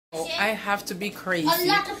Oh, I have to be crazy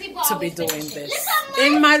to be doing this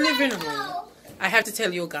in my living room. I have to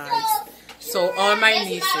tell you guys. So all my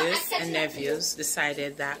nieces and nephews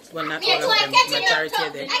decided that, well, not all of them, majority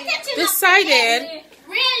of them, decided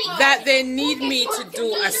that they need me to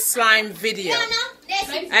do a slime video.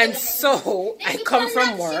 And so I come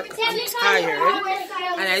from work, I'm tired,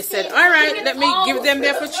 and I said, all right, let me give them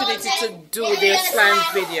the opportunity to do their slime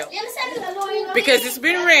video. Because it's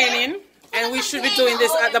been raining, and we should be doing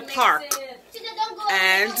this at the park.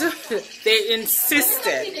 And they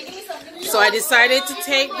insisted. So I decided to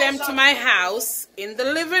take them to my house in the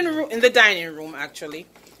living room, in the dining room actually.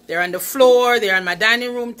 They're on the floor, they're on my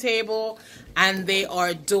dining room table, and they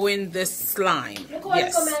are doing this slime.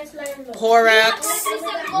 Yes. Borax,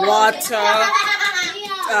 water,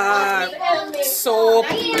 soap,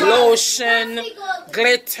 lotion,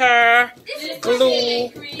 glitter,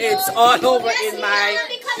 glue. It's all over in my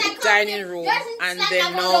dining room, and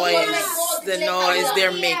the noise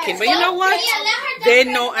they're making. But you know what? They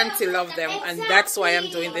know auntie love them, and that's why I'm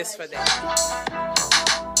doing this for them.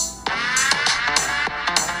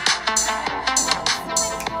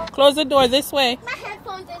 Close the door this way. My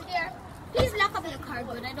headphones in there. Please lock up in the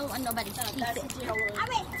cardboard. I don't want nobody to keep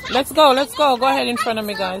it. Let's go, let's go. Go ahead in front of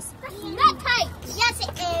me, guys. Not tight. Yes,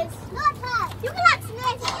 it is. Not tight. You cannot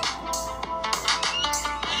snatch it.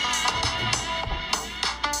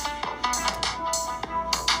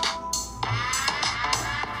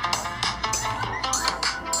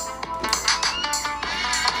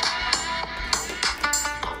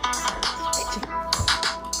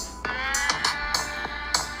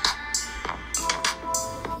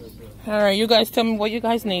 All right, you guys tell me what you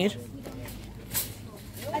guys need.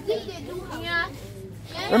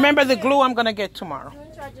 Remember the glue I'm going to get tomorrow.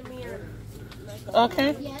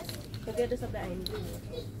 Okay?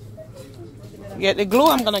 Yeah, the glue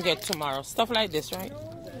I'm going to get tomorrow. Stuff like this, right?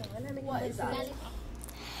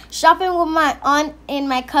 Shopping with my aunt and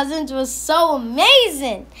my cousins was so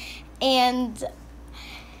amazing. And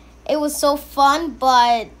it was so fun,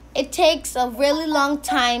 but it takes a really long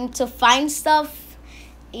time to find stuff.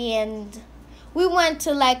 And we went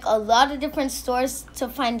to like a lot of different stores to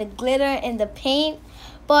find the glitter and the paint.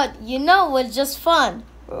 But you know, it was just fun.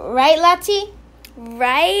 Right, Lati?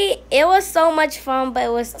 Right? It was so much fun, but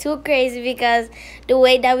it was too crazy because the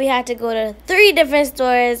way that we had to go to 3 different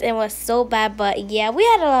stores, it was so bad. But yeah, we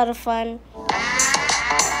had a lot of fun.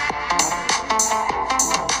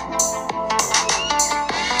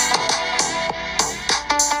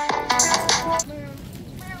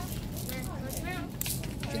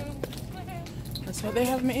 That's what they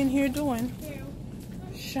have me in here doing.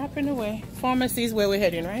 Shopping away. Pharmacy is where we're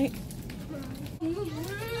heading, right?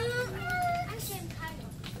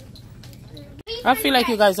 I feel like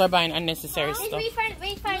you guys are buying unnecessary stuff.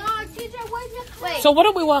 So what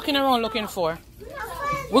are we walking around looking for?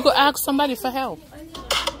 We could ask somebody for help.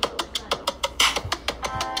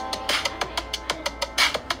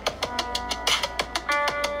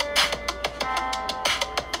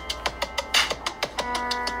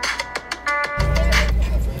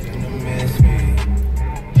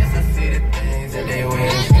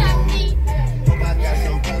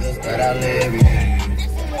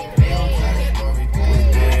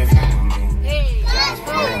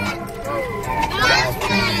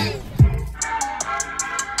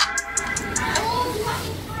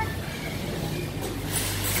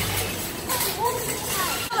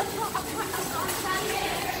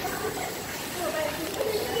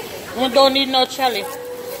 We don't need no trolley.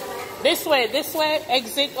 This way,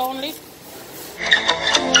 exit only.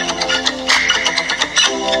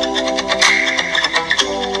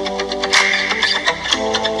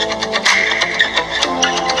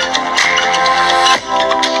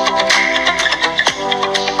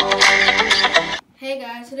 Hey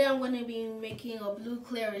guys, today I'm going to be making a blue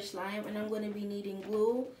clearish slime, and I'm going to be needing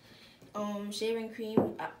glue, shaving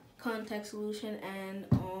cream, contact solution, and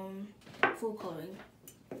food coloring.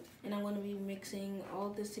 And I'm going to be mixing all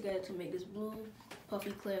this together to make this blue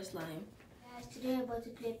puffy clear slime. Guys, today I'm about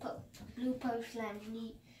to play blue puffy slime. You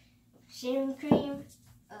need shaving cream,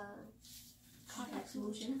 contact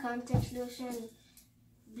solution,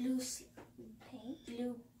 blue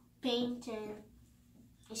paint, and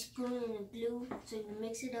a spoon and a glue. So you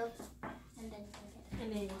mix it up, and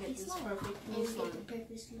then you get this perfect blue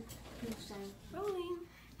slime. Rolling.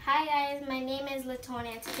 Hi guys, my name is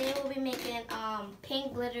Latonia. Today we'll be making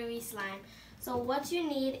pink glittery slime. So what you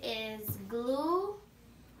need is glue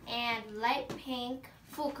and light pink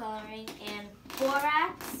food coloring and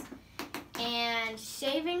borax and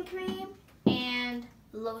shaving cream and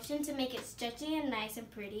lotion to make it stretchy and nice and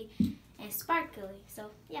pretty. and sparkly.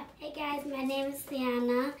 So yeah. Hey guys, my name is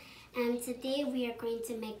Liana, and today we are going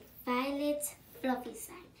to make violet fluffy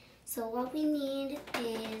slime. So what we need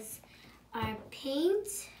is our paint,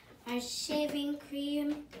 our shaving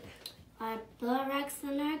cream, our borax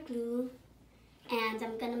and our glue, and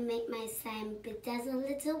I'm gonna make my slime bedazzle a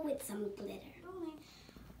little with some glitter.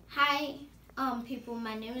 Hi, people.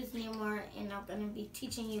 My name is Neymar, and I'm gonna be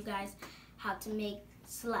teaching you guys how to make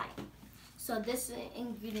slime. So this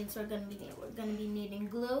ingredients we're gonna be needing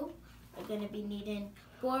glue. We're gonna be needing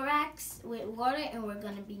borax with water, and we're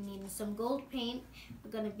gonna be needing some gold paint.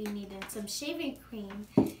 We're gonna be needing some shaving cream,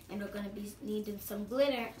 and we're gonna be needing some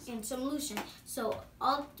glitter and some lotion. So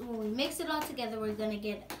when we mix it all together, we're gonna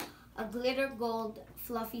get a glitter gold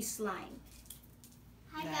fluffy slime.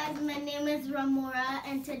 Hi guys, my name is Ramora,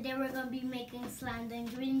 and today we're going to be making slime. The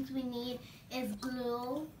ingredients we need is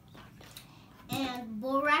glue and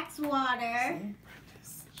borax water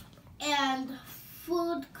and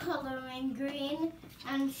food coloring green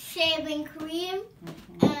and shaving cream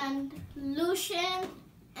and lotion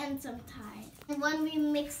and some Tide. And when we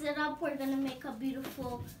mix it up, we're going to make a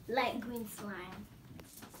beautiful light green slime.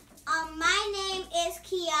 My name is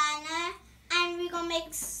Kiana, and we're going to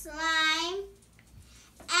make slime.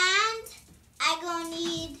 And I'm gonna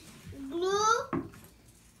need glue,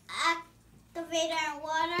 activator and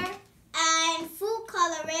water, and food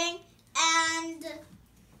coloring, and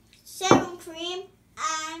shaving cream,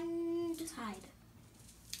 and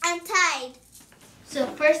Tide. So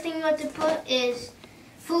first thing you want to put is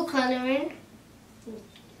food coloring.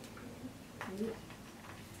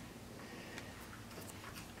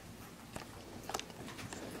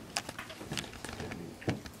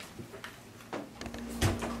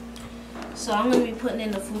 So I'm going to be putting in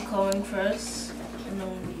the food coloring first, and then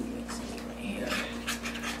we'll be mixing it right here.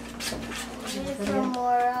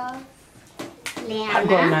 Ramora,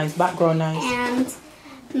 Background nice, background nice.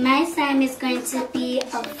 and my slime is going to be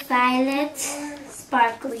a violet,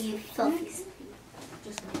 sparkly, fluffy slime.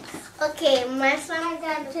 Okay, my slime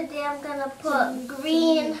today I'm gonna put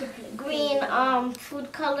green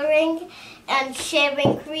food coloring and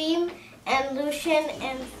shaving cream and lotion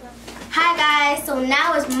and some. Hi guys, so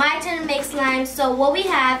now it's my turn to make slime. So what we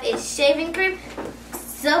have is shaving cream,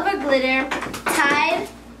 silver glitter, Tide,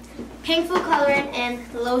 pink food coloring,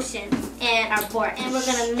 and lotion, and our board. And we're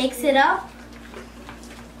gonna mix it up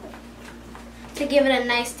to give it a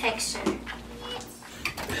nice texture.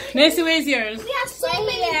 Nancy, where's yours? We have so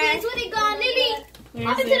many beads. Where they gone, Lily?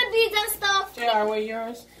 Up into the beads and stuff. They are where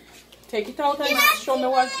yours. Take it out and show me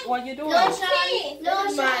what you're doing. Lotion.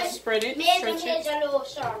 Spread it, stretch it.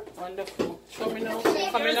 Wonderful. Show me now.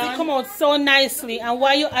 Coming on. Come out so nicely. And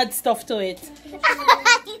why you add stuff to it?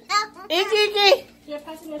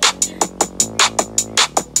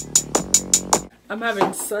 I'm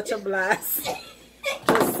having such a blast.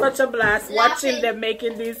 Just such a blast watching them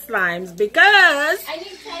making these slimes, because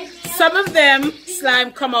some of them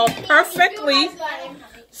slime come out perfectly.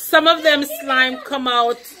 Some of them slime come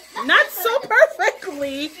out not so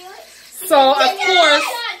perfectly. So of course,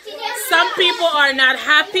 some people are not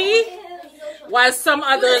happy, while some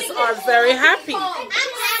others are very happy.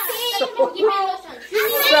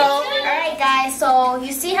 Alright guys, so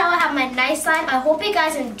you see how I have my nice slime. I hope you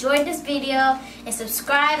guys enjoyed this video, and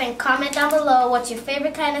subscribe and comment down below what's your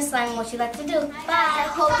favorite kind of slime and what you like to do. Bye. I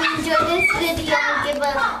hope you enjoyed this video. Give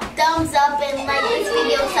a thumbs up and like this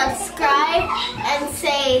video. Subscribe and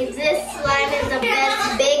say this slime is the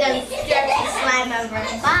best big and stretchy slime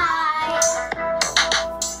ever. Bye.